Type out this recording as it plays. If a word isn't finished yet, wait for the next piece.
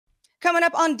Coming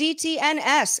up on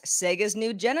DTNS, Sega's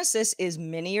new Genesis is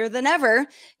minier than ever.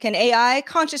 Can AI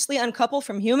consciously uncouple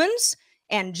from humans?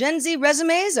 And Gen Z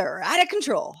resumes are out of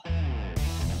control.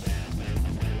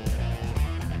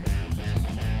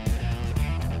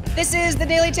 This is the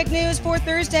Daily Tech News for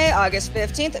Thursday, August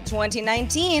 15th,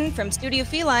 2019. From Studio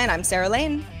Feline, I'm Sarah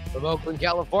Lane. From Oakland,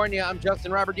 California, I'm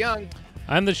Justin Robert Young.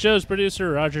 I'm the show's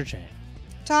producer, Roger Chang.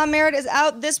 Tom Merritt is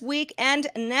out this week and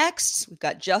next. We've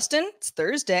got Justin. It's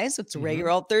Thursday, so it's a regular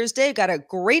old Thursday. We've got a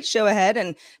great show ahead.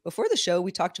 And before the show,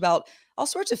 we talked about all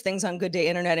sorts of things on Good Day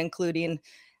Internet, including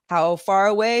how far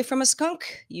away from a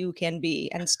skunk you can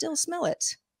be and still smell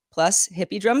it. Plus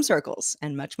hippie drum circles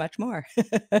and much, much more.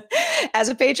 As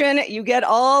a patron, you get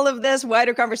all of this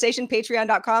wider conversation,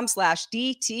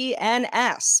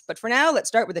 patreon.com/DTNS. But for now, let's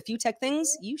start with a few tech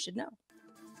things you should know.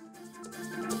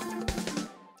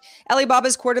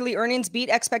 Alibaba's quarterly earnings beat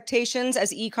expectations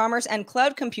as e-commerce and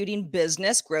cloud computing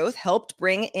business growth helped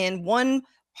bring in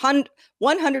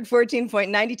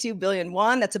 114.92 billion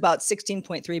won. That's about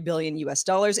 $16.3 billion US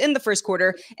dollars in the first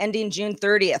quarter, ending June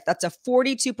 30th. That's a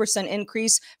 42%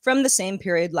 increase from the same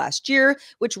period last year,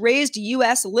 which raised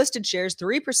US listed shares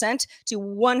 3% to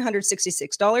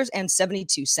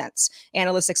 $166.72.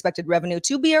 Analysts expected revenue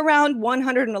to be around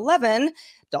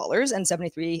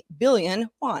 $111.73 billion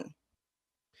won.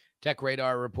 Tech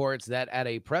Radar reports that at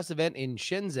a press event in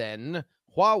Shenzhen,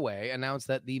 Huawei announced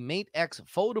that the Mate X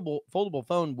foldable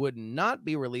phone would not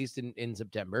be released in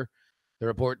September. The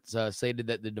reports stated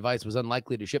that the device was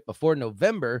unlikely to ship before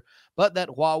November, but that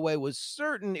Huawei was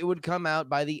certain it would come out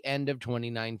by the end of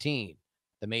 2019.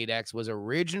 The Mate X was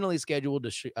originally scheduled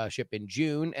to ship in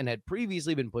June and had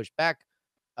previously been pushed back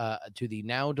to the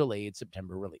now delayed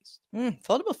September release.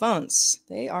 Foldable phones,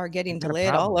 they are getting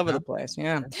delayed all over the place.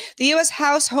 Yeah. The U.S.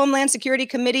 House Homeland Security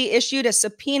Committee issued a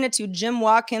subpoena to Jim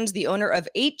Watkins, the owner of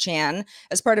 8chan,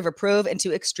 as part of a probe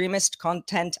into extremist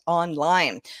content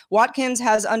online. Watkins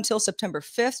has until September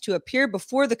 5th to appear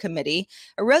before the committee.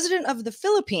 A resident of the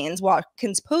Philippines,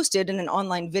 Watkins posted in an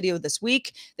online video this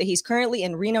week that he's currently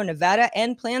in Reno, Nevada,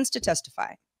 and plans to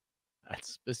testify.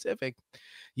 That's specific.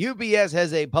 UPS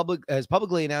has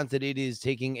publicly announced that it is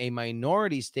taking a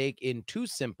minority stake in Too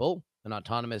Simple, an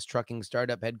autonomous trucking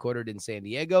startup headquartered in San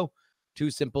Diego.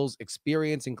 Too Simple's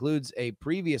experience includes a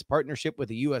previous partnership with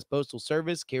the U.S. Postal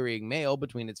Service carrying mail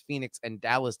between its Phoenix and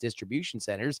Dallas distribution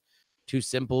centers. Too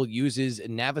Simple uses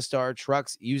Navistar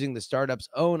trucks using the startup's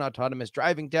own autonomous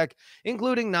driving tech,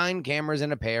 including 9 cameras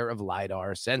and a pair of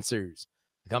LiDAR sensors.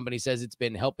 The company says it's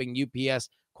been helping UPS,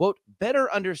 quote,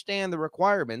 better understand the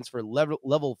requirements for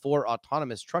level 4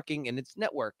 autonomous trucking in its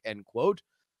network, end quote,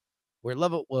 where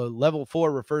level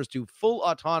 4 refers to full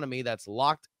autonomy that's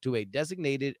locked to a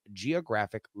designated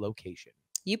geographic location.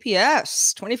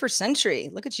 UPS, 21st century.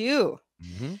 Look at you.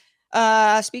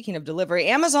 Speaking of delivery,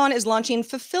 Amazon is launching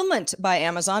Fulfillment by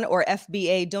Amazon, or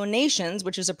FBA donations,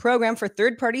 which is a program for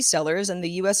third-party sellers in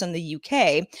the US and the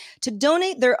UK to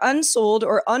donate their unsold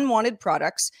or unwanted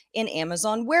products in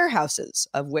Amazon warehouses,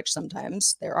 of which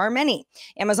sometimes there are many.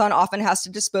 Amazon often has to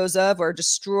dispose of or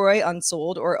destroy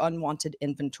unsold or unwanted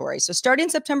inventory. So starting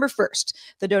September 1st,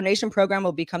 the donation program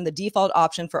will become the default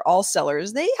option for all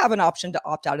sellers. They have an option to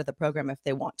opt out of the program if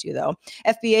they want to, though.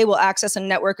 FBA will access a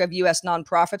network of US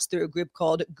nonprofits through a group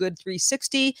called Good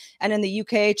 360, and in the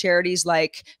UK, charities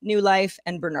like New Life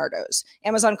and Bernardo's.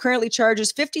 Amazon currently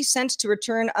charges 50 cents to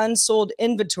return unsold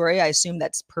inventory, I assume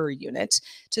that's per unit,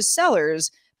 to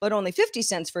sellers, but only 50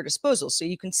 cents for disposal. So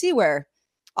you can see where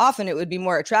often it would be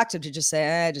more attractive to just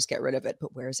say, just get rid of it,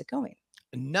 but where is it going?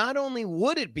 Not only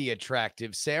would it be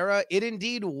attractive, Sarah, it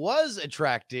indeed was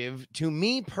attractive to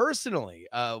me personally.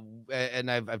 And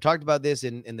I've talked about this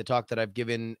in the talk that I've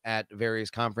given at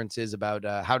various conferences about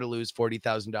how to lose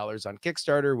 $40,000 on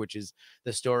Kickstarter, which is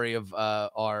the story of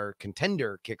our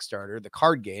Contender Kickstarter, the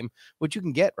card game, which you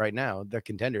can get right now, the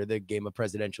Contender, the game of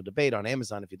presidential debate on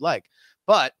Amazon if you'd like.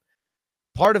 But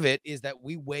part of it is that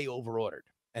we way overordered.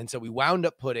 And so we wound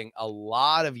up putting a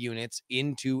lot of units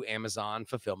into Amazon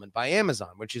Fulfillment by Amazon,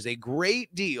 which is a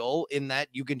great deal in that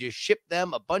you can just ship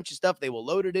them a bunch of stuff. They will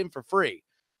load it in for free.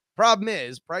 Problem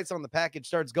is, price on the package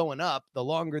starts going up the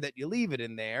longer that you leave it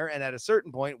in there. And at a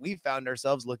certain point, we found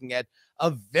ourselves looking at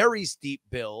a very steep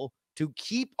bill to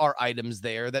keep our items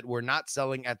there that we're not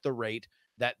selling at the rate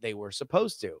that they were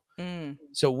supposed to.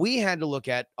 So we had to look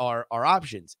at our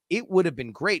options. It would have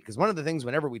been great because one of the things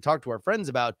whenever we talk to our friends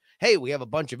about, hey, we have a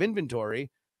bunch of inventory,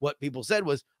 what people said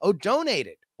was, oh, donate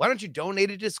it. Why don't you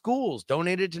donate it to schools,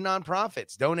 donate it to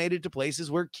nonprofits, donate it to places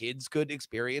where kids could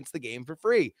experience the game for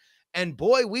free? And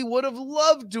boy, we would have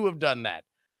loved to have done that.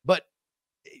 But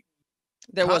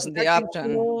There wasn't the contacting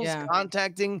option. schools, Yeah.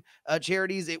 contacting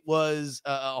charities. It was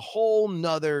a whole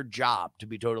nother job, to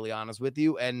be totally honest with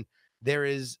you. And there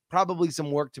is probably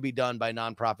some work to be done by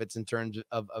nonprofits in terms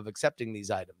of accepting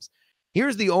these items.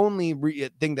 Here's the only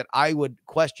thing that I would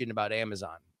question about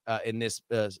Amazon in this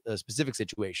specific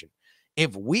situation.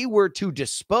 If we were to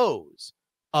dispose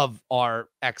of our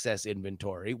excess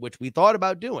inventory, which we thought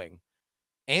about doing,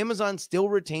 Amazon still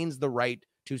retains the right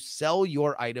to sell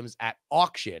your items at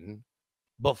auction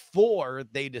before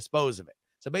they dispose of it.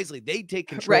 So basically, they take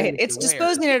control. Right. It's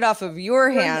disposing it off of your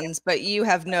hands, but you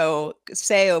have no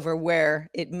say over where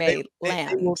it may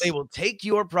land. They will take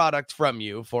your product from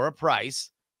you for a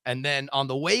price. And then on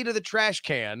the way to the trash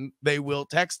can, they will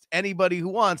text anybody who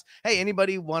wants, hey,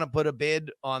 anybody want to put a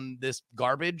bid on this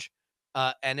garbage?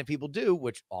 And if people do,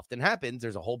 which often happens,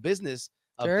 there's a whole business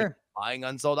of buying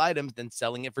unsold items, then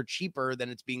selling it for cheaper than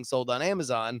it's being sold on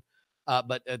Amazon.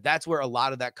 But that's where a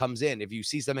lot of that comes in. If you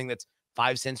see something that's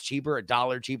 5 cents cheaper,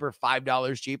 $1 cheaper,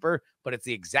 $5 cheaper, but it's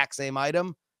the exact same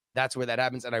item, that's where that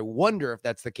happens. And I wonder if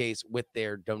that's the case with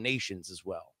their donations as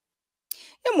well.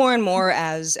 Yeah, more and more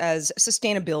as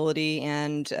sustainability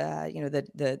and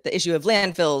the issue of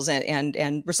landfills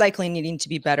and recycling needing to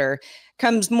be better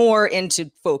comes more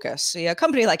into focus. So yeah, a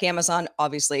company like Amazon,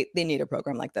 obviously they need a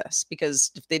program like this,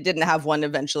 because if they didn't have one,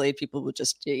 eventually people would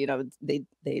just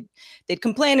they'd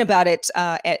complain about it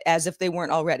as if they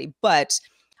weren't already. But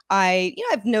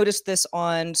I've noticed this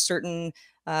on certain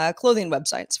clothing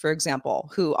websites, for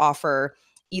example, who offer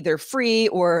either free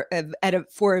or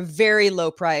for a very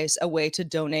low price, a way to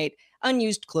donate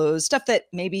unused clothes, stuff that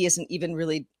maybe isn't even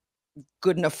really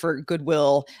good enough for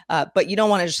Goodwill, but you don't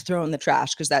want to just throw in the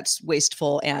trash because that's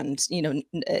wasteful, and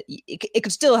it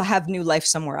could still have new life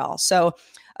somewhere else. So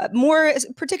more,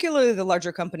 particularly the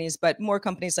larger companies, but more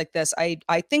companies like this,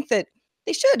 I think that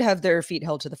they should have their feet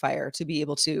held to the fire to be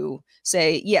able to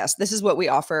say, yes, this is what we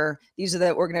offer. These are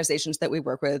the organizations that we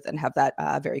work with, and have that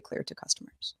very clear to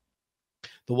customers.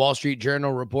 The Wall Street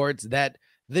Journal reports that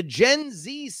the Gen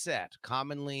Z set,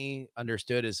 commonly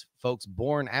understood as folks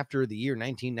born after the year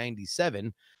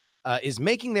 1997, is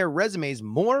making their resumes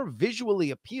more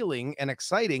visually appealing and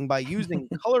exciting by using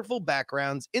colorful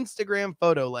backgrounds, Instagram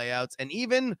photo layouts, and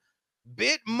even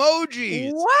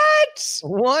Bitmojis. What?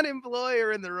 One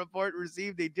employer in the report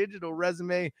received a digital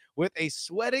resume with a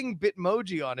sweating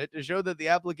Bitmoji on it to show that the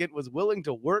applicant was willing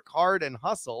to work hard and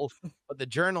hustle. But the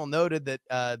Journal noted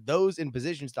that those in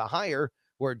positions to hire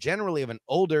were generally of an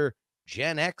older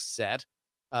Gen X set,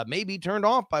 may be turned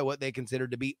off by what they consider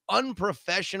to be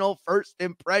unprofessional first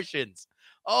impressions.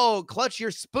 Oh, clutch your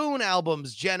spoon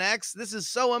albums, Gen X. This is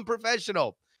so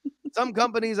unprofessional. Some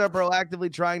companies are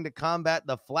proactively trying to combat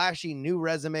the flashy new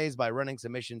resumes by running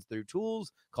submissions through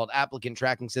tools called applicant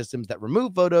tracking systems that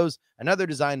remove photos and other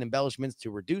design embellishments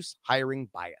to reduce hiring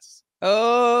bias.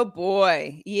 Oh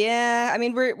boy. Yeah. I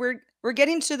mean, we're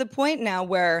getting to the point now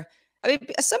where, I mean,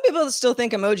 some people still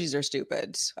think emojis are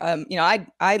stupid.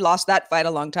 I lost that fight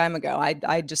a long time ago.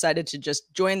 I decided to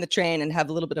just join the train and have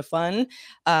a little bit of fun.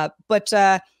 But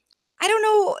I don't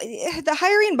know. The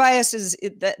hiring bias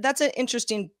that's an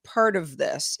interesting part of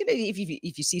this. If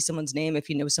you see someone's name, if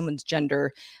you know someone's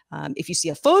gender, if you see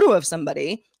a photo of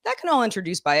somebody, that can all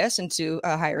introduce bias into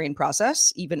a hiring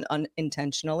process, even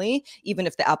unintentionally, even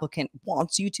if the applicant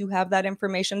wants you to have that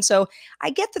information. So I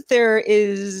get that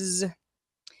there's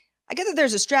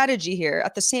a strategy here.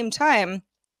 At the same time,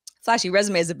 flashy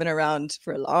resumes have been around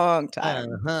for a long time.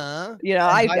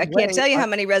 I can't tell you how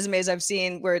many resumes I've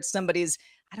seen where it's somebody's,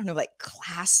 I don't know, like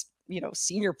class,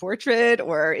 senior portrait,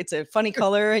 or it's a funny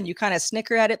color and you kind of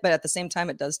snicker at it, but at the same time,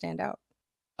 it does stand out.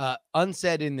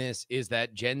 Unsaid in this is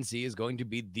that Gen Z is going to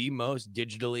be the most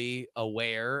digitally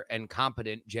aware and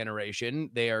competent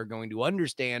generation. They are going to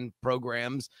understand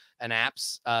programs and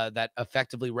apps that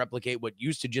effectively replicate what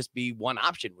used to just be one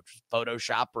option, which was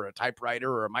Photoshop or a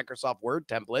typewriter or a Microsoft Word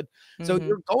template. So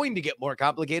you're going to get more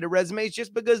complicated resumes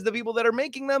just because the people that are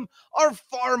making them are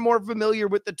far more familiar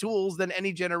with the tools than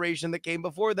any generation that came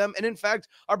before them. And in fact,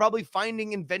 are probably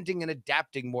finding, inventing, and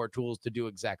adapting more tools to do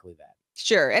exactly that.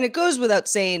 Sure. And it goes without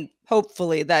saying,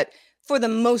 hopefully, that for the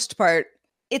most part,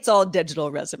 it's all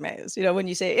digital resumes. When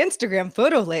you say Instagram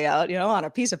photo layout, on a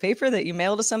piece of paper that you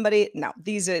mail to somebody, no,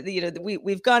 these are,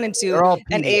 we've gone into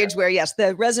an age where, yes,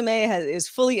 the resume is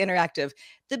fully interactive.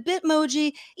 The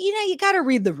Bitmoji, you got to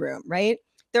read the room, right?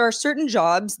 there are certain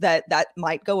jobs that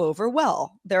might go over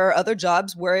well. There are other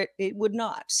jobs where it would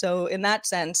not. So in that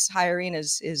sense, hiring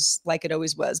is like it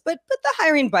always was. But the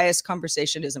hiring bias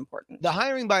conversation is important. The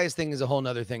hiring bias thing is a whole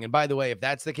nother thing. And by the way, if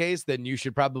that's the case, then you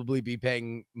should probably be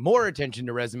paying more attention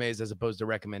to resumes as opposed to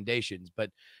recommendations.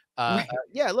 But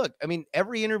yeah, look, I mean,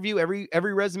 every interview,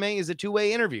 every resume is a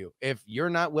two-way interview. If you're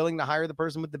not willing to hire the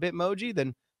person with the Bitmoji,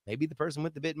 then maybe the person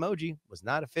with the Bitmoji was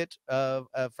not a fit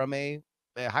from a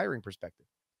hiring perspective.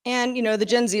 And, the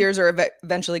Gen Zers are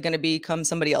eventually going to become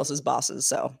somebody else's bosses.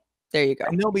 So there you go.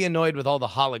 And they'll be annoyed with all the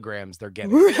holograms they're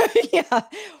getting. Yeah.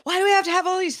 Why do we have to have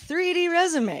all these 3D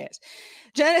resumes?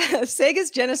 Sega's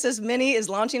Genesis Mini is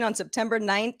launching on September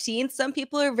 19th. Some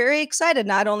people are very excited,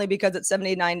 not only because it's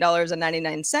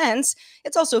 $79.99,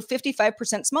 it's also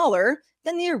 55% smaller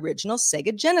than the original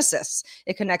Sega Genesis.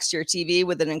 It connects to your TV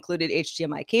with an included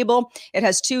HDMI cable. It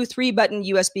has two 3-button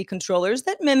USB controllers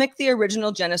that mimic the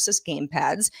original Genesis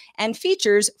gamepads and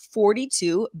features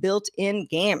 42 built-in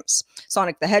games.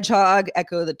 Sonic the Hedgehog,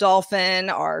 Echo the Dolphin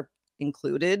are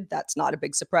included. That's not a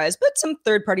big surprise, but some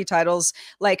third-party titles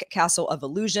like Castle of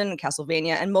Illusion,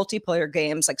 Castlevania, and multiplayer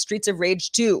games like Streets of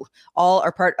Rage 2 all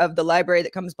are part of the library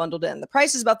that comes bundled in. The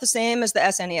price is about the same as the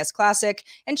SNES Classic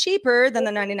and cheaper than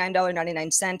the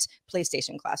 $99.99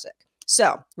 PlayStation Classic.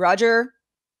 So, Roger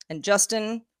and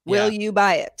Justin, will you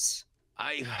buy it?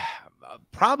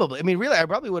 Probably. I mean, really, I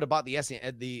probably would have bought the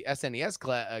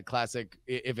SNES Classic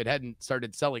if it hadn't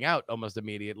started selling out almost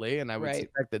immediately. And I would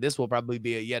suspect that this will probably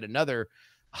be yet another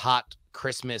hot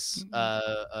Christmas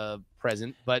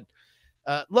present. But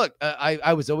look,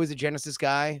 I was always a Genesis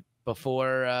guy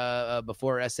before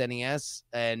SNES,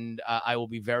 and I will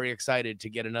be very excited to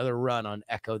get another run on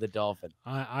Echo the Dolphin.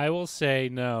 I will say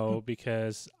no,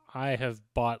 because I have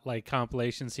bought like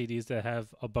compilation CDs that have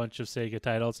a bunch of Sega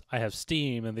titles. I have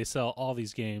Steam, and they sell all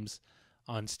these games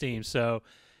on Steam. So,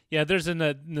 yeah, there's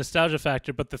a nostalgia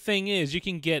factor. But the thing is, you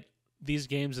can get these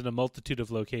games in a multitude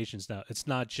of locations now. It's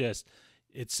not just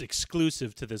it's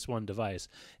exclusive to this one device.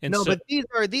 And no, so, but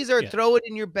these are throw it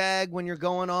in your bag when you're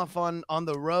going off on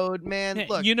the road, man. Hey,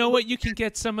 look, you know what? You can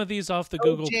get some of these off the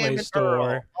Google Play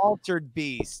Store. Altered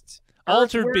Beast.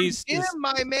 Altered Beast Jim,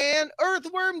 my man,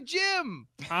 Earthworm Jim.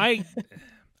 I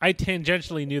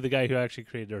tangentially knew the guy who actually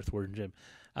created Earthworm Jim,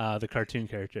 the cartoon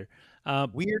character.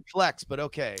 Weird flex, but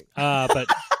okay. But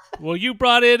well, you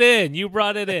brought it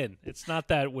in. It's not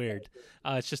that weird.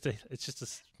 It's just a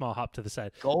small hop to the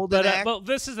side. Golden Axe. Well,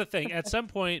 this is the thing. At some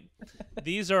point,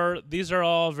 these are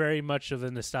all very much of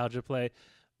a nostalgia play.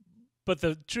 But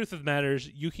the truth of the matter is,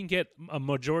 you can get a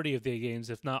majority of the games,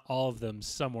 if not all of them,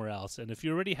 somewhere else. And if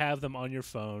you already have them on your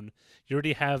phone, you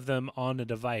already have them on a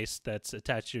device that's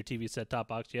attached to your TV set-top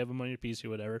box, you have them on your PC,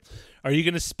 whatever, are you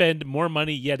going to spend more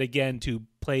money yet again to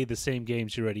play the same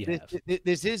games you already have?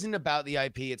 This isn't about the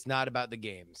IP. It's not about the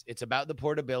games. It's about the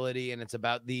portability, and it's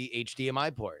about the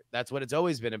HDMI port. That's what it's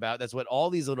always been about. That's what all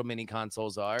these little mini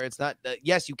consoles are. It's not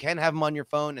yes, you can have them on your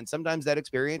phone, and sometimes that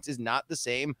experience is not the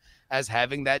same as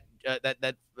having that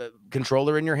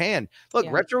controller in your hand. Look,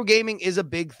 retro gaming is a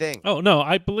big thing. Oh no,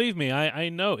 believe me, I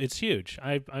know it's huge.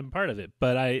 I'm part of it,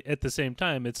 but at the same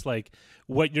time, it's like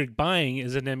what you're buying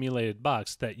is an emulated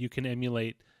box that you can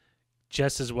emulate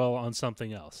just as well on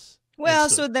something else. Well,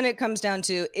 so then it comes down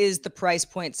to, is the price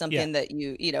point something that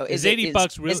is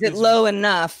 $80 really, is it low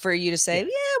enough for you to say,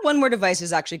 one more device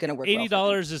is actually going to work?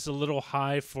 $80 is a little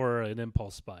high for an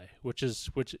impulse buy, which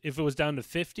if it was down to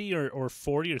 50 or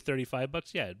 40 or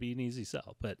 $35, it'd be an easy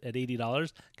sell. But at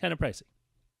 $80, kind of pricey.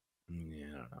 Yeah,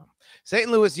 I don't know. St.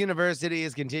 Louis University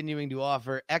is continuing to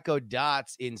offer Echo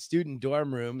Dots in student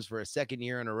dorm rooms for a second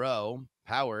year in a row,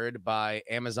 powered by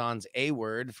Amazon's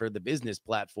A-Word for the business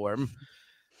platform.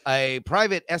 A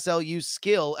private SLU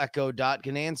skill Echo Dot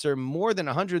can answer more than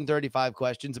 135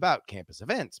 questions about campus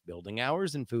events, building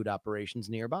hours, and food operations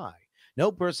nearby.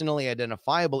 No personally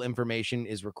identifiable information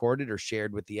is recorded or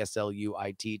shared with the SLU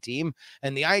IT team,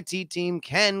 and the IT team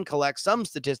can collect some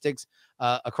statistics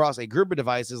across a group of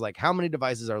devices, like how many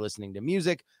devices are listening to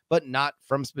music, but not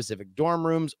from specific dorm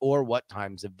rooms or what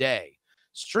times of day.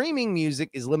 Streaming music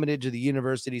is limited to the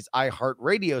university's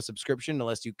iHeartRadio subscription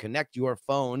unless you connect your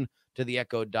phone to the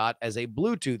Echo Dot as a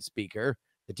Bluetooth speaker.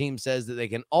 The team says that they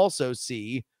can also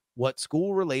see what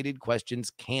school-related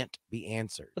questions can't be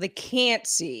answered. Well, they can't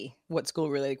see what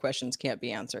school-related questions can't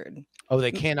be answered. Oh,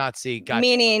 they cannot see. Gotcha.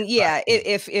 Meaning,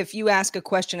 if you ask a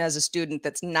question as a student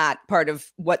that's not part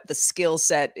of what the skill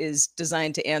set is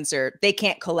designed to answer, they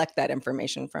can't collect that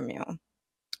information from you.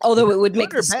 Although it would make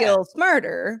good or the bad? skill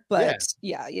smarter, Yeah. but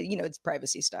yeah, you know, it's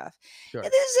privacy stuff. Sure.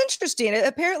 This is interesting.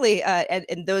 Apparently,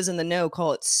 and those in the know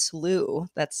call it SLU.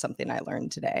 That's something I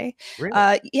learned today.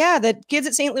 Really? Yeah, the kids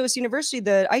at St. Louis University,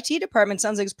 the IT department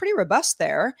sounds like it's pretty robust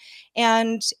there.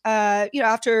 And you know,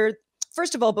 after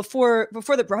first of all, before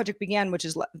the project began, which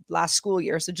is last school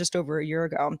year, so just over a year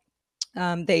ago,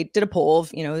 they did a poll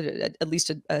of, you know, at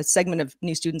least a segment of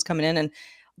new students coming in, and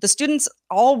the students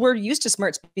all were used to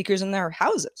smart speakers in their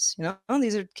houses. You know,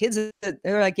 these are kids that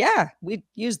they're like, yeah, we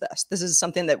use this. This is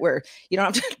something that you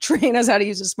don't have to train us how to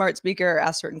use a smart speaker or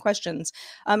ask certain questions.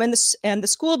 And the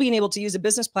school being able to use a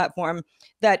business platform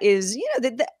that is, you know,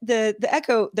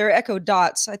 their Echo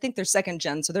Dots. I think they're second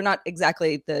gen, so they're not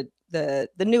exactly the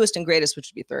newest and greatest,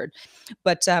 which would be third,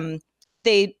 but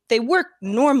they work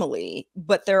normally,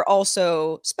 but they're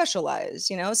also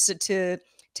specialized, you know, so to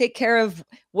take care of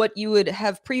what you would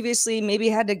have previously maybe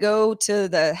had to go to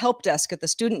the help desk at the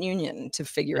student union to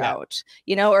figure out,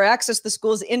 you know, or access the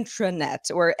school's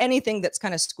intranet or anything that's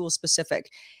kind of school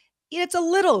specific. It's a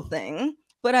little thing,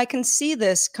 but I can see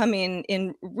this coming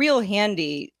in real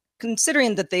handy,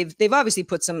 considering that they've obviously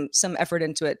put some effort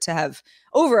into it to have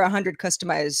over 100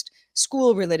 customized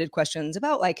school related questions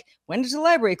about, like, when does the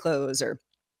library close, or,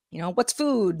 you know, what's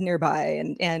food nearby,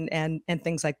 and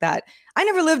things like that. I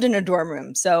never lived in a dorm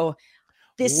room, so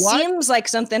this seems like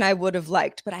something I would have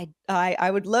liked, but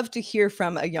I would love to hear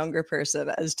from a younger person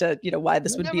as to, you know, why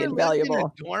this would be invaluable.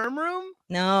 Lived in a dorm room?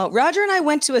 No, Roger and I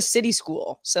went to a city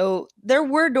school, so there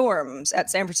were dorms at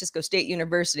San Francisco State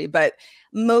University, but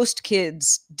most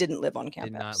kids didn't live on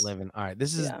campus. Did not live in. All right,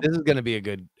 this is going to be a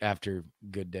good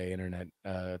good day internet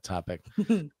topic.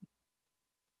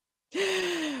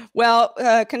 Well,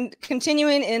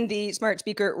 continuing in the smart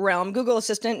speaker realm, Google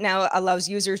Assistant now allows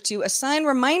users to assign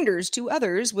reminders to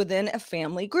others within a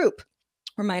family group.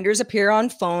 Reminders appear on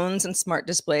phones and smart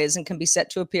displays and can be set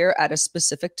to appear at a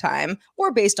specific time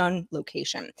or based on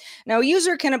location. Now, a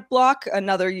user can block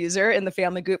another user in the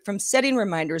family group from setting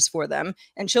reminders for them,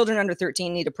 and children under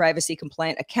 13 need a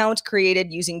privacy-compliant account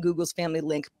created using Google's Family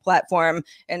Link platform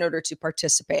in order to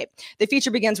participate. The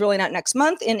feature begins rolling out next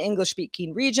month in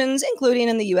English-speaking regions, including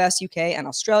in the US, UK, and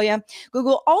Australia.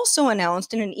 Google also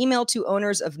announced in an email to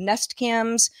owners of Nest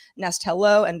Cams, Nest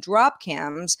Hello, and Drop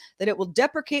Cams that it will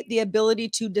deprecate the ability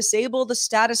to disable the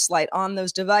status light on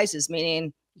those devices,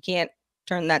 meaning you can't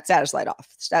turn that status light off.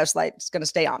 The status light is going to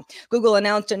stay on. Google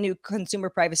announced a new consumer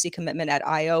privacy commitment at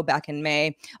I/O back in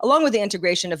May, along with the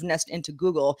integration of Nest into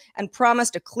Google, and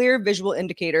promised a clear visual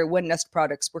indicator when Nest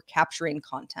products were capturing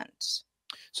content.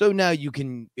 So now you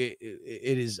can, it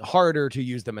is harder to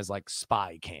use them as like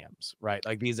spy cams, right?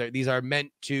 Like these are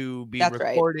meant to be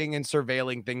recording and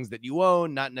surveilling things that you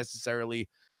own, not necessarily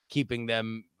keeping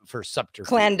them for subterfuge.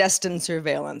 Clandestine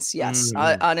surveillance, yes,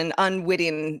 on an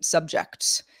unwitting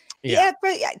subject. Yeah,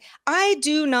 but I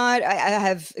do not. I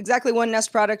have exactly one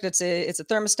Nest product. It's a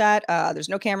thermostat. There's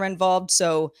no camera involved,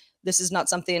 so this is not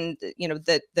something that, you know,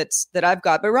 that I've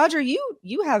got. But Roger,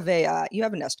 you have a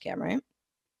Nest Cam, right?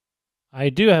 I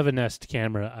do have a Nest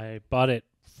camera. I bought it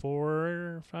 4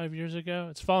 or 5 years ago.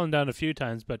 It's fallen down a few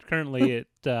times, but currently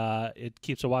it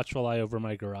keeps a watchful eye over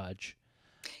my garage.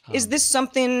 Is this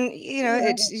something, you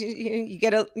know, you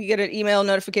get an email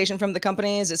notification from the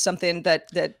company? Is it something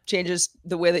that changes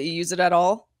the way that you use it at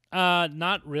all?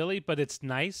 Not really, but it's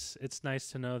nice. It's nice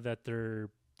to know that they're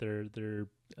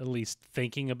at least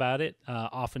thinking about it.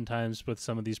 Oftentimes with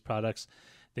some of these products,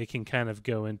 they can kind of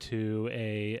go into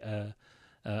a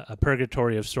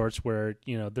purgatory of sorts where,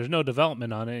 you know, there's no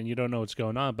development on it and you don't know what's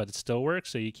going on, but it still works.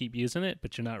 So you keep using it,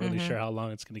 but you're not really sure how long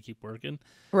it's going to keep working.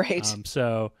 Right.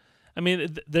 So, I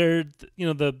mean, you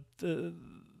know,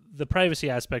 the privacy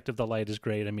aspect of the light is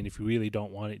great. I mean, if you really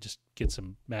don't want it, just get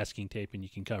some masking tape and you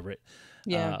can cover it.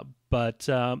 Yeah. But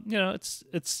you know,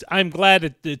 I'm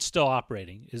glad it's still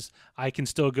operating. I can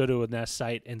still go to a Nest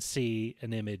site and see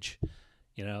an image,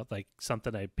 you know, like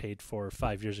something I paid for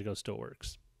 5 years ago still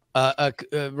works.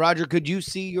 Roger, could you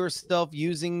see yourself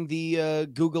using the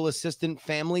Google Assistant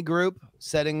family group,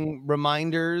 setting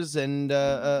reminders and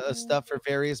stuff for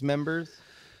various members?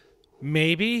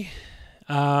 Maybe.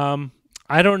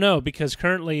 I don't know, because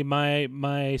currently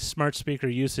my smart speaker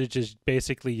usage is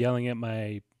basically yelling at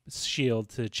my Shield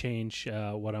to change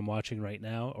what I'm watching right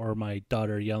now, or my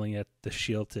daughter yelling at the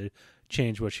Shield to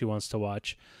change what she wants to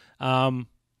watch.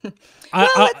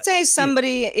 Let's say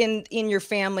somebody in your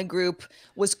family group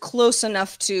was close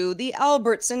enough to the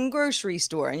Albertson grocery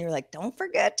store, and you're like, "Don't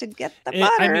forget to get the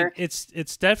butter." I mean,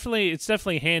 it's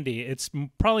definitely handy. It's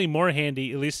probably more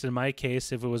handy, at least in my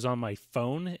case, if it was on my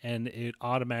phone and it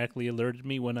automatically alerted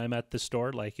me when I'm at the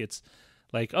store. Like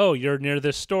Like, oh, you're near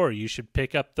this store, you should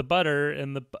pick up the butter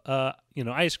and the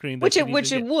ice cream. Which it would,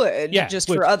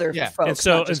 for other folks. And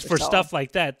so, not just and for yourself. stuff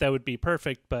like that would be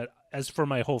perfect. But as for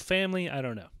my whole family, I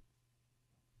don't know.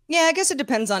 Yeah, I guess it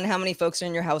depends on how many folks are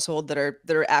in your household that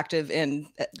are active in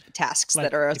tasks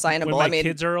that are assignable. When my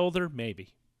kids are older,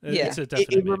 maybe. Yeah,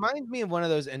 it reminds me of one of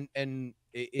those, and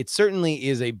it certainly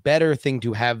is a better thing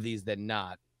to have these than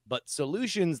not. But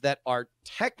solutions that are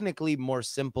technically more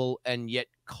simple and yet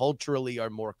culturally are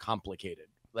more complicated.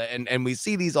 And we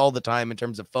see these all the time in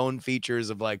terms of phone features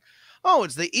of like, oh,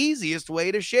 it's the easiest way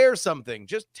to share something.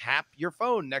 Just tap your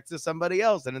phone next to somebody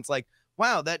else. And it's like,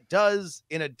 wow, that does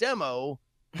in a demo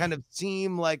kind of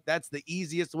seem like that's the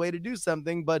easiest way to do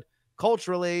something. But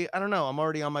culturally, I don't know. I'm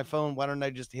already on my phone. Why don't I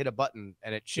just hit a button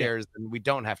and it shares and we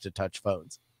don't have to touch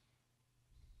phones?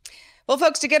 Well,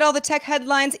 folks, to get all the tech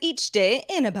headlines each day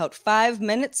in about 5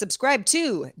 minutes, subscribe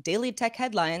to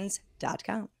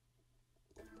dailytechheadlines.com.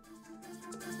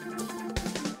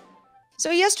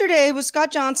 So yesterday with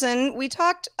Scott Johnson, we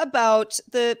talked about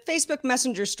the Facebook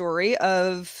Messenger story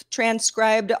of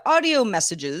transcribed audio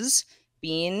messages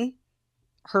being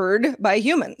heard by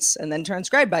humans and then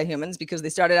transcribed by humans because they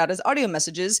started out as audio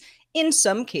messages. In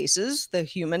some cases, the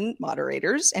human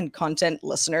moderators and content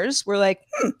listeners were like,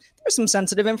 there's some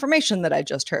sensitive information that I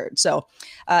just heard. So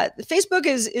Facebook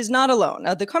is not alone.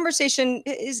 The conversation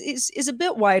is a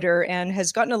bit wider and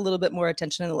has gotten a little bit more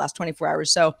attention in the last 24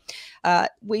 hours. So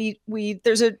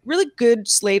there's a really good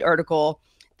Slate article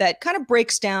that kind of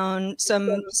breaks down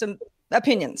some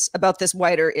opinions about this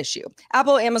wider issue.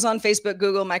 Apple, Amazon, Facebook,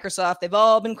 Google, Microsoft, they've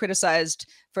all been criticized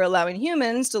for allowing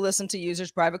humans to listen to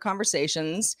users' private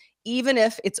conversations, even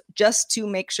if it's just to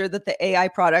make sure that the AI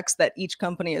products that each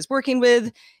company is working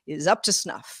with is up to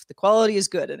snuff. The quality is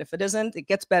good. And if it isn't, it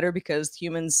gets better because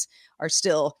humans are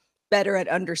still better at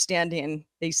understanding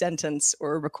a sentence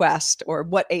or a request or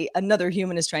what another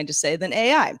human is trying to say than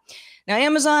AI. Now,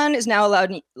 Amazon is now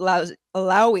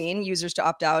allowing users to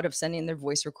opt out of sending their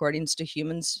voice recordings to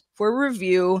humans for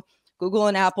review. Google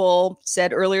and Apple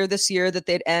said earlier this year that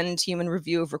they'd end human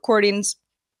review of recordings.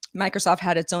 Microsoft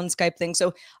had its own Skype thing.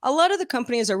 So a lot of the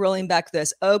companies are rolling back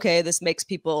this, okay, this makes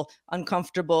people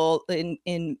uncomfortable.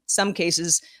 In some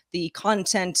cases, the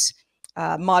content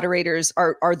moderators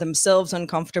are themselves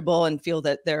uncomfortable and feel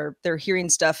that they're hearing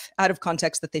stuff out of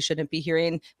context that they shouldn't be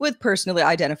hearing with personally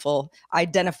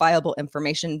identifiable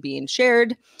information being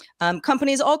shared.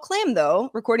 Companies all claim, though,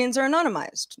 recordings are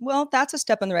anonymized. Well, that's a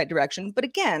step in the right direction. But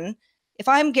again, if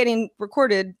I'm getting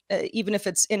recorded, even if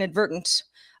it's inadvertent,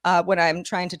 when I'm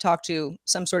trying to talk to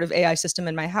some sort of AI system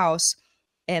in my house,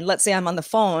 and let's say I'm on the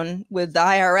phone with the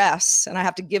IRS and I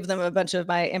have to give them a bunch of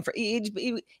my info,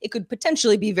 it could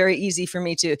potentially be very easy for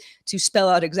me to spell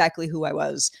out exactly who I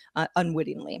was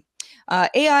unwittingly.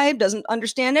 AI doesn't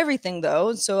understand everything,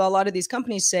 though. So a lot of these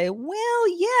companies say,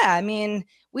 well, yeah, I mean,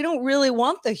 we don't really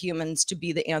want the humans to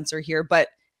be the answer here, but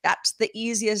that's the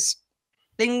easiest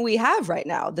thing we have right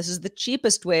now. This is the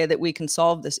cheapest way that we can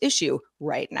solve this issue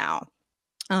right now.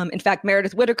 In fact,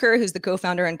 Meredith Whitaker, who's the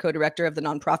co-founder and co-director of the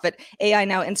nonprofit AI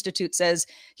Now Institute, says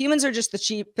humans are just the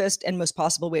cheapest and most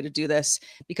possible way to do this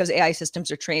because AI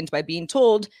systems are trained by being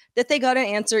told that they got an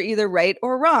answer either right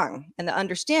or wrong and the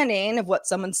understanding of what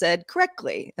someone said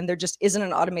correctly. And there just isn't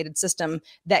an automated system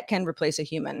that can replace a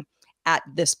human at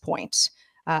this point.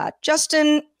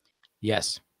 Justin?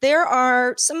 Yes. There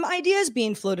are some ideas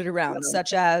being floated around,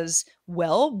 such as,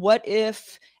 well, what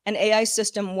if an AI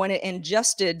system, when it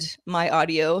ingested my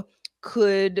audio,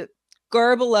 could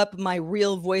garble up my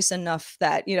real voice enough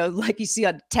that, like you see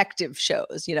on detective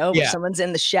shows, where someone's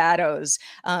in the shadows.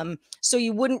 So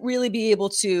you wouldn't really be able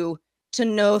to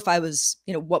know if I was,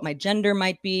 what my gender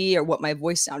might be or what my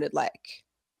voice sounded like.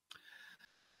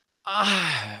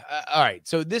 All right.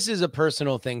 So this is a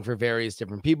personal thing for various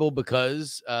different people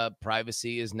because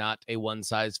privacy is not a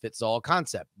one-size-fits-all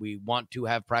concept. We want to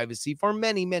have privacy for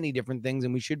many, many different things,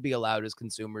 and we should be allowed as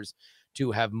consumers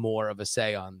to have more of a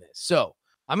say on this. So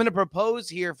I'm going to propose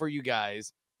here for you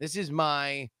guys. This is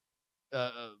my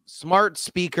smart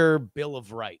speaker bill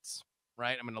of rights,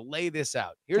 right? I'm going to lay this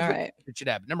out. Here's what it should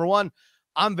happen. Number one,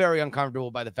 I'm very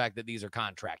uncomfortable by the fact that these are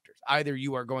contractors. Either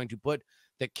you are going to put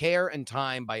the care and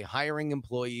time by hiring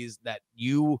employees that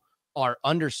you are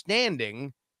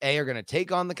understanding, are going to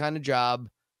take on the kind of job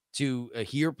to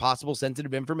hear possible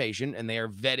sensitive information, and they are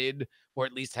vetted or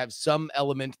at least have some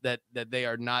element that they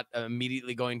are not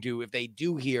immediately going to, if they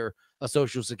do hear a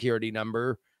social security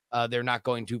number, they're not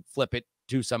going to flip it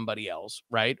to somebody else,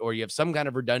 right? Or you have some kind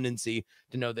of redundancy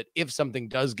to know that if something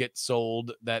does get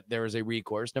sold, that there is a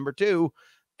recourse. Number two,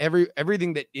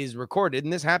 everything that is recorded,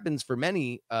 and this happens for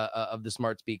many of the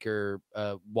smart speaker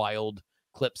wild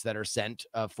clips that are sent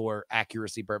for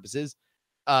accuracy purposes,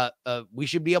 we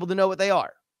should be able to know what they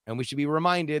are. And we should be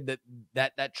reminded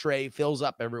that tray fills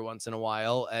up every once in a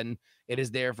while, and it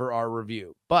is there for our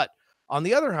review. But on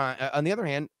the other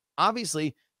hand,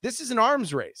 obviously, this is an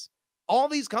arms race. All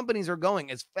these companies are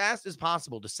going as fast as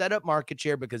possible to set up market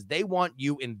share because they want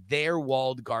you in their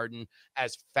walled garden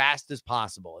as fast as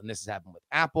possible. And this has happened with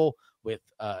Apple, with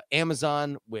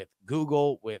Amazon, with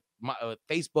Google, with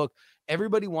Facebook.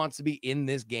 Everybody wants to be in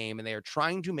this game, and they are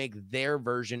trying to make their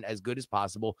version as good as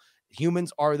possible.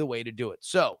 Humans are the way to do it.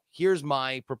 So here's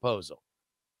my proposal.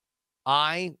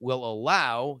 I will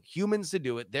allow humans to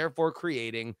do it, therefore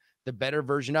creating the better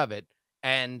version of it.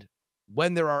 And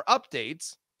when there are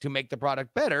updates to make the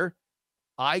product better,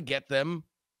 I get them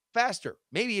faster.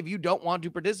 Maybe if you don't want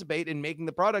to participate in making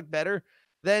the product better,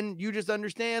 then you just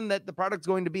understand that the product's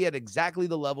going to be at exactly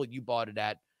the level you bought it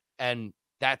at. And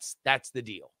that's the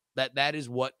deal. That is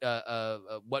what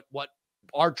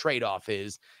our trade-off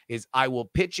is I will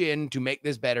pitch in to make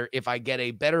this better if I get a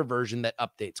better version that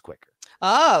updates quicker.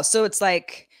 Oh, so it's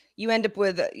like you end up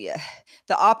with the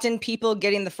opt-in people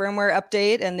getting the firmware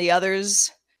update and the others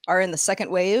are in the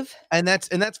second wave. And that's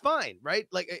fine, right?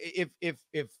 Like if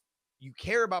you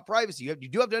care about privacy, you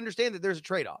do have to understand that there's a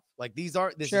trade-off. Like this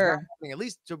Sure. is not happening, at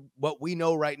least to what we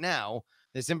know right now.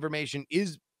 This information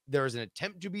there is an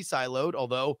attempt to be siloed,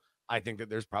 although I think that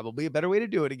there's probably a better way to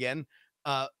do it again.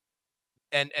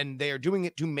 And they are doing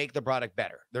it to make the product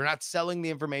better. They're not selling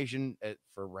the information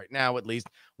for right now, at least.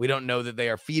 We don't know that they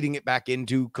are feeding it back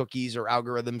into cookies or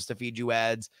algorithms to feed you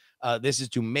ads. This is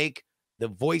to make the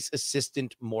voice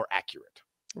assistant more accurate.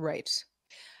 Right.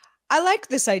 I like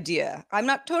this idea. I'm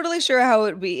not totally sure how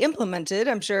it would be implemented.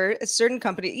 I'm sure a certain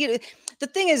company, the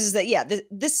thing is that, yeah,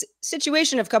 this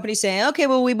situation of companies saying, okay,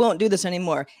 well, we won't do this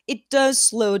anymore. It does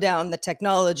slow down the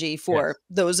technology for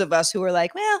those of us who are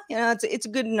like, well, it's a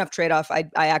good enough trade-off. I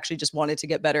actually just wanted to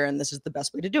get better, and this is the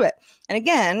best way to do it. And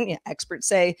again, experts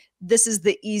say this is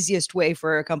the easiest way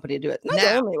for a company to do it. Not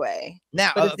the only way,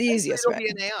 but it's the easiest way.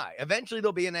 Eventually,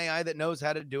 there'll be an AI that knows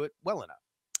how to do it well enough.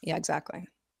 Yeah, exactly.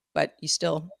 But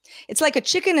it's like a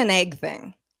chicken and egg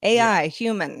thing. AI,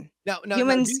 human. No,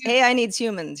 humans. AI needs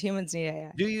humans. Humans need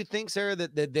AI. Do you think, Sarah,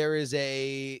 that there is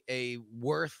a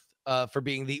worth for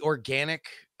being the organic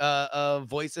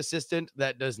voice assistant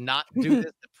that does not do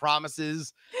this, that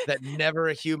promises that never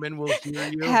a human will hear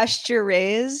you? Pasture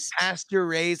raised,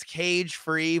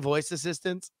 cage-free voice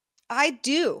assistants? I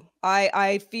do.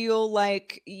 I feel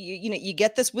like you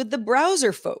get this with the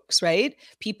browser folks, right?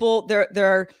 People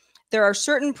there are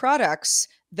certain products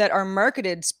that are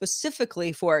marketed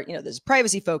specifically for, this is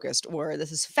privacy focused, or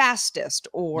this is fastest,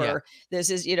 or this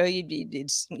is,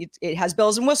 it has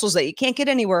bells and whistles that you can't get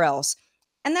anywhere else.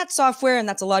 And that's software, and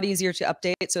that's a lot easier to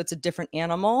update. So it's a different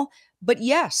animal. But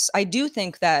yes, I do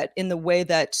think that in the way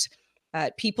that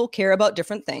people care about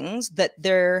different things, that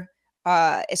there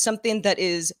is something that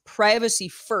is privacy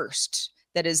first,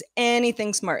 that is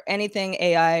anything smart, anything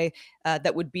AI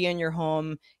that would be in your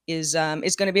home is going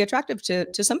to be attractive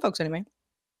to some folks anyway.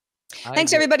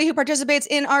 Thanks everybody who participates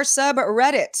in our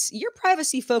subreddit. You're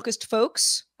privacy focused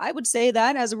folks. I would say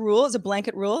that as a rule, as a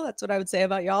blanket rule. That's what I would say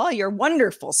about y'all. You're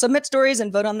wonderful. Submit stories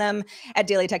and vote on them at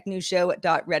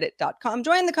dailytechnewsshow.reddit.com.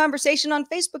 Join the conversation on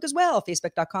Facebook as well.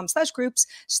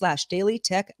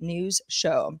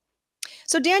 Facebook.com/groups/dailytechnewsshow.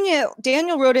 So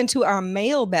Daniel wrote into our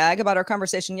mailbag about our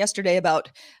conversation yesterday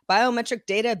about biometric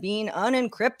data being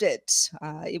unencrypted.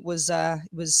 It was a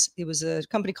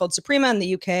company called Suprema in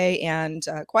the UK, and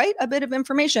quite a bit of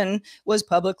information was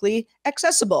publicly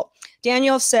accessible.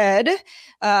 Daniel said,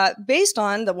 based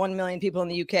on the 1 million people in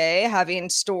the UK having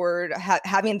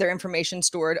their information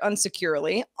stored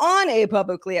unsecurely on a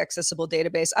publicly accessible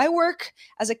database, I work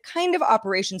as a kind of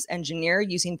operations engineer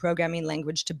using programming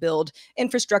language to build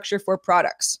infrastructure for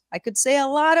products. I could say a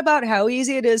lot about how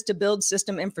easy it is to build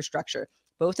system infrastructure,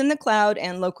 both in the cloud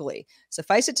and locally.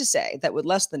 Suffice it to say that with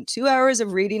less than 2 hours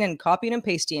of reading and copying and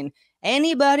pasting,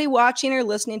 anybody watching or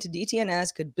listening to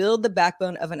DTNS could build the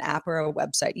backbone of an app or a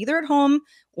website, either at home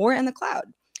or in the cloud.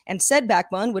 And said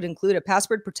backbone would include a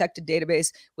password-protected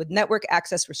database with network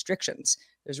access restrictions.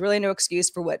 There's really no excuse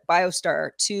for what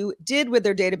BioStar 2 did with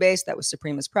their database. That was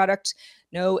Suprema's product.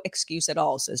 No excuse at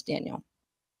all, says Daniel.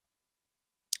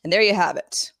 And there you have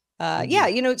it. Yeah,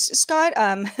 Scott,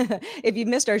 if you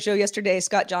missed our show yesterday,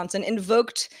 Scott Johnson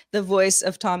invoked the voice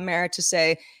of Tom Merritt to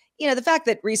say, the fact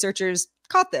that researchers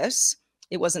caught this,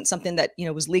 it wasn't something that,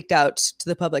 was leaked out to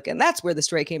the public, and that's where the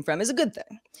story came from, is a good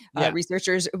thing. Yeah.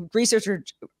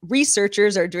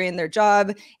 Researchers are doing their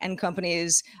job, and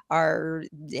companies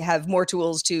have more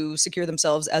tools to secure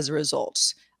themselves as a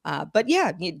result. But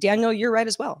yeah, Daniel, you're right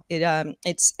as well.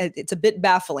 It's a bit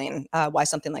baffling why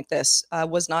something like this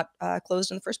was not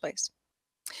closed in the first place.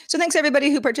 So thanks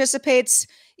everybody who participates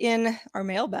in our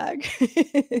mailbag.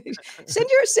 send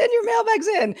your mailbags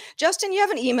in. Justin, you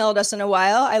haven't emailed us in a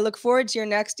while. I look forward to your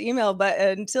next email. But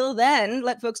until then,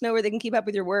 let folks know where they can keep up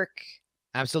with your work.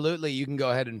 Absolutely. You can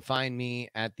go ahead and find me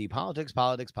at the Politics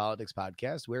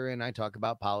podcast, wherein I talk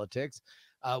about politics.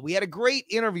 We had a great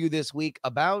interview this week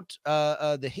about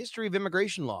the history of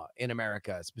immigration law in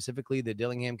America, specifically the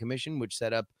Dillingham Commission, which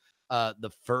set up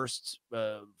the first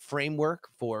framework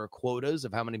for quotas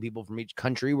of how many people from each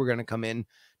country were going to come in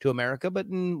to America, but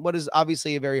in what is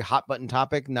obviously a very hot button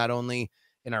topic, not only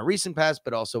in our recent past,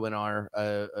 but also in our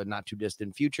not too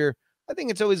distant future. I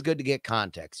think it's always good to get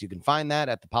context. You can find that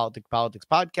at the Politics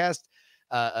podcast.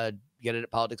 Get it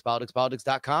at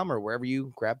politics.com or wherever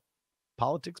you grab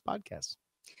politics podcasts.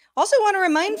 Also want to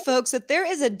remind folks that there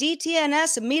is a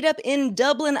DTNS meetup in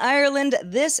Dublin, Ireland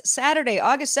this Saturday,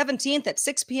 August 17th at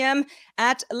 6 p.m.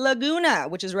 at Laguna,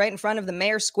 which is right in front of the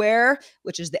Mayor Square,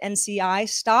 which is the NCI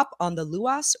stop on the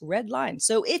Luas Red Line.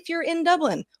 So if you're in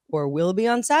Dublin or will be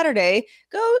on Saturday,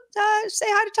 go say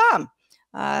hi to Tom.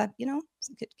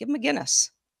 Give him a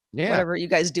Guinness. Yeah. Whatever you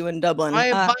guys do in Dublin. Buy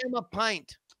him a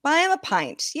pint. Buy him a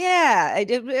pint. Yeah,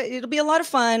 it'll be a lot of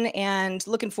fun, and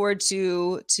looking forward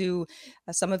to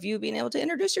some of you being able to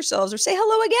introduce yourselves or say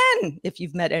hello again if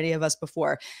you've met any of us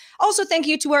before. Also, thank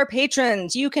you to our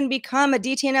patrons. You can become a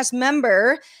DTNS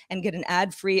member and get an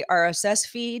ad-free RSS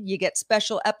feed. You get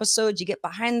special episodes. You get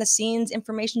behind-the-scenes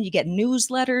information. You get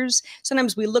newsletters.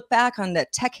 Sometimes we look back on the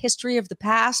tech history of the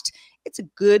past. It's a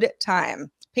good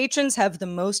time. Patrons have the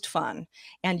most fun,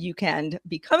 and you can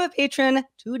become a patron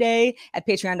today at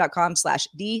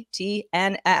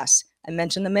patreon.com/DTNS. I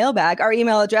mentioned the mailbag. Our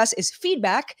email address is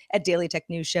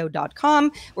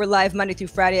feedback@dailytechnewsshow.com. We're live Monday through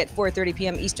Friday at 4:30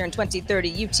 p.m. Eastern,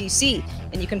 2030 UTC.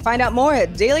 And you can find out more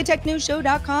at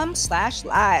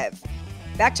dailytechnewsshow.com/live.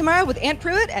 Back tomorrow with Aunt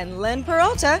Pruitt and Len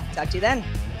Peralta. Talk to you then.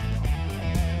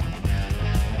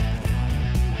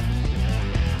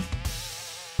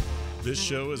 This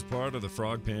show is part of the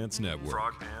Frog Pants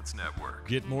Network.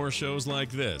 Get more shows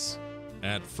like this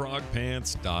at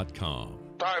frogpants.com.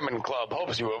 Diamond Club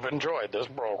hopes you have enjoyed this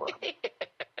program.